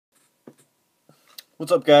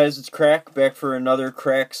What's up, guys? It's Crack, back for another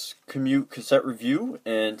Crack's Commute cassette review,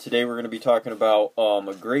 and today we're going to be talking about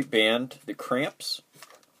a great band, the Cramps.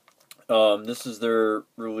 This is their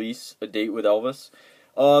release, A Date With Elvis.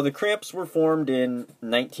 The Cramps were formed in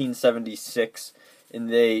 1976,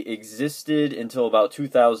 and they existed until about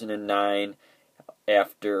 2009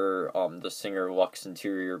 after the singer Lux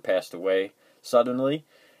Interior passed away suddenly,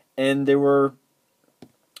 and they were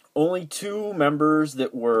only two members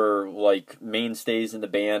that were like mainstays in the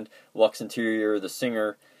band: Lux Interior, the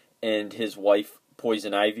singer, and his wife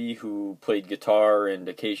Poison Ivy, who played guitar and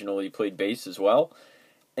occasionally played bass as well.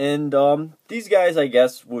 And these guys, I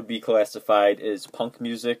guess, would be classified as punk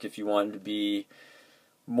music. If you wanted to be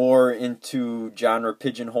more into genre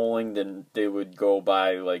pigeonholing, then they would go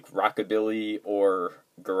by like rockabilly or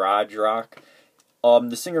garage rock.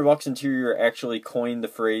 The singer Lux Interior actually coined the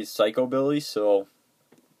phrase psychobilly, so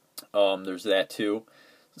there's that too.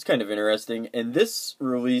 It's kind of interesting. And this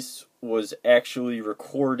release was actually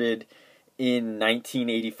recorded in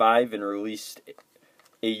 1985 and released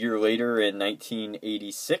a year later in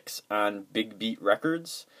 1986 on Big Beat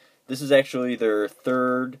Records. This is actually their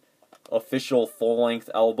third official full-length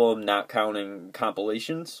album, not counting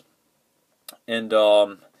compilations. And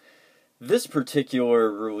this particular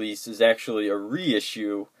release is actually a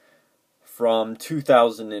reissue from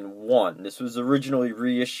 2001. This was originally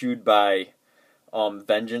reissued by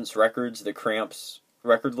Vengeance Records, the Cramps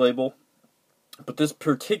record label. But this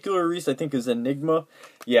particular release, I think, is Enigma.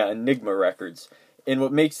 Yeah, Enigma Records. And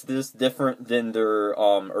what makes this different than their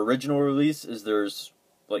original release is there's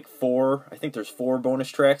like four bonus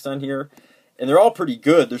tracks on here. And they're all pretty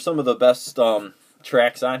good. They're some of the best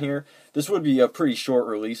tracks on here. This would be a pretty short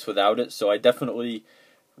release without it, so I definitely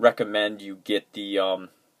recommend you get the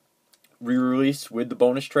re-release with the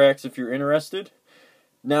bonus tracks if you're interested.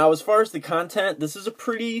 Now, as far as the content, this is a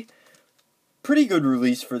pretty good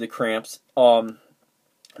release for the Cramps.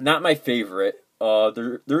 Not my favorite.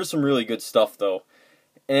 There is some really good stuff though,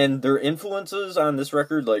 and their influences on this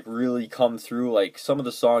record like really come through. Like some of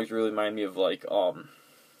the songs really remind me of like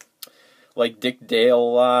Dick Dale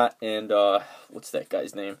a lot, and what's that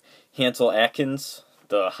guy's name? Hansel Atkins,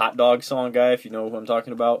 the hot dog song guy, if you know who I'm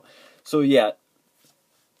talking about. So yeah.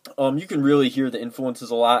 You can really hear the influences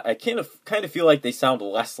a lot. I kind of feel like they sound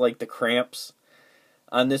less like the Cramps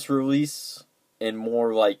on this release and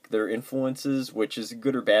more like their influences, which is a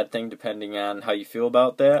good or bad thing depending on how you feel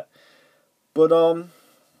about that. But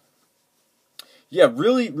yeah,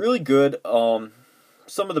 really good. Some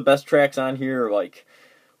of the best tracks on here are like,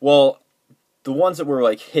 well, the ones that were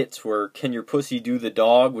like hits were "Can Your Pussy Do the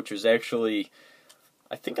Dog," which was actually,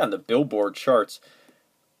 I think, on the Billboard charts.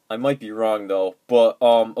 I might be wrong though, but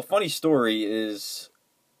a funny story is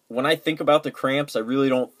when I think about the Cramps, I really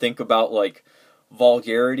don't think about like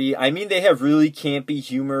vulgarity. I mean, they have really campy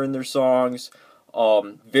humor in their songs,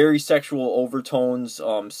 very sexual overtones,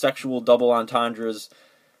 sexual double entendres,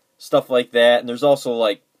 stuff like that. And there's also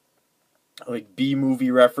like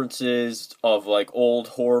B-movie references of like old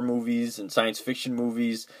horror movies and science fiction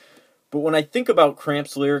movies. But when I think about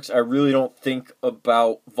Cramps lyrics, I really don't think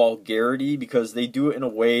about vulgarity because they do it in a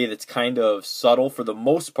way that's kind of subtle for the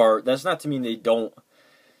most part. That's not to mean they don't,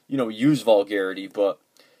 use vulgarity, but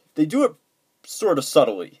they do it sort of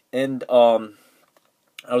subtly. And I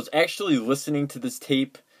was actually listening to this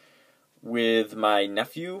tape with my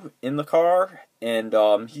nephew in the car, and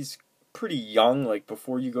he's pretty young, like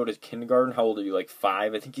before you go to kindergarten. How old are you, like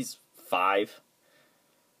 5? I think he's 5.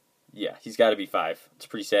 Yeah, he's got to be 5. It's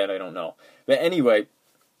pretty sad, I don't know. But anyway,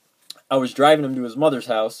 I was driving him to his mother's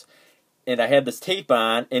house, and I had this tape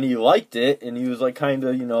on, and he liked it, and he was like kind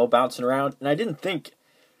of, bouncing around. And I didn't think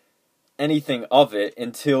anything of it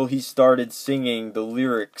until he started singing the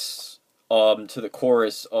lyrics to the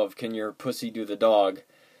chorus of "Can Your Pussy Do the Dog?"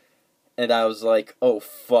 And I was like, oh,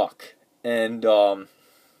 fuck. And,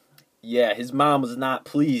 yeah, his mom was not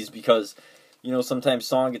pleased because, sometimes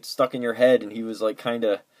song gets stuck in your head, and he was like kind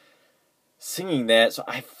of singing that, so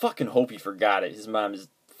I fucking hope he forgot it. His mom is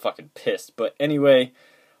fucking pissed. But anyway,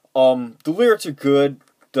 the lyrics are good.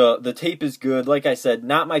 The tape is good. Like I said,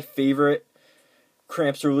 not my favorite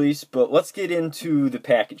Cramps release, but let's get into the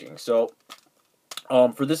packaging. So,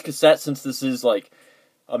 for this cassette, since this is like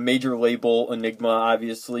a major label, Enigma,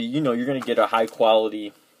 obviously, you're going to get a high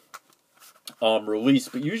quality release.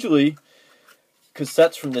 But usually,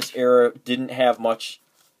 cassettes from this era didn't have much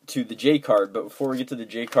to the J card. But before we get to the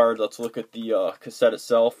J card, let's look at the cassette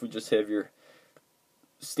itself. We just have your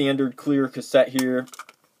standard clear cassette here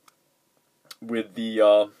with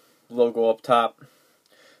the logo up top.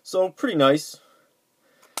 So pretty nice.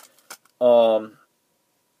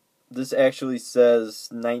 this actually says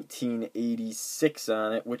 1986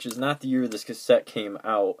 on it, which is not the year this cassette came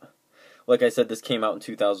out. Like I said, this came out in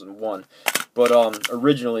 2001, but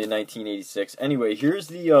originally in 1986. Anyway, here's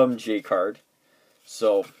the J card.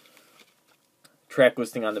 So, track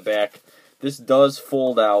listing on the back. This does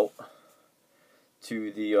fold out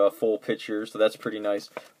to the full picture, so that's pretty nice.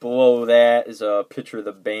 Below that is a picture of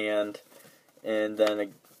the band, and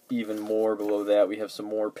then even more below that we have some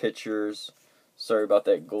more pictures. Sorry about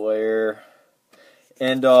that glare.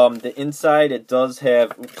 And the inside, it does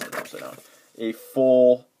have a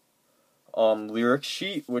full lyric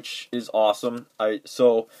sheet, which is awesome.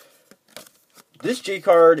 So this J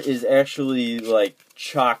card is actually like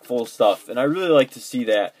chock full of stuff, and I really like to see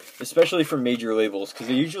that, especially from major labels, because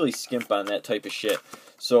they usually skimp on that type of shit.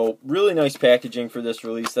 So really nice packaging for this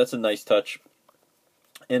release. That's a nice touch.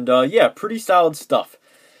 And yeah, pretty solid stuff.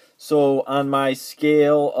 So on my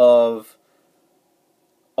scale of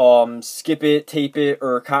skip it, tape it,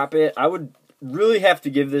 or cop it, I would really have to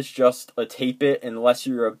give this just a tape it, unless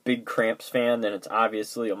you're a big Cramps fan, then it's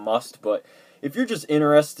obviously a must. But if you're just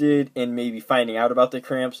interested in maybe finding out about the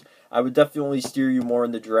Cramps, I would definitely steer you more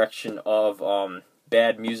in the direction of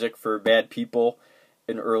Bad Music for Bad People,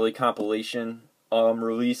 an early compilation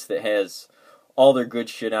release that has all their good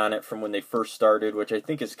shit on it from when they first started, which I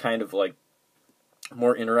think is kind of like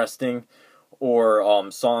more interesting.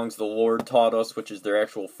 Or Songs the Lord Taught Us, which is their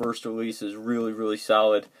actual first release, is really, really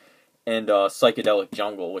solid. And Psychedelic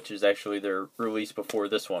Jungle, which is actually their release before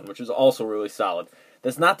this one, which is also really solid.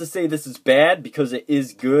 That's not to say this is bad, because it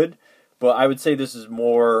is good, but I would say this is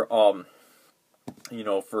more, you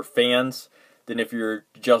know, for fans than if you're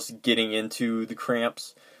just getting into the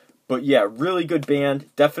Cramps. But yeah, really good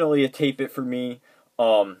band. Definitely a tape it for me.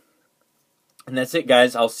 And that's it,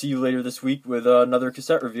 guys. I'll see you later this week with another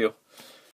cassette review.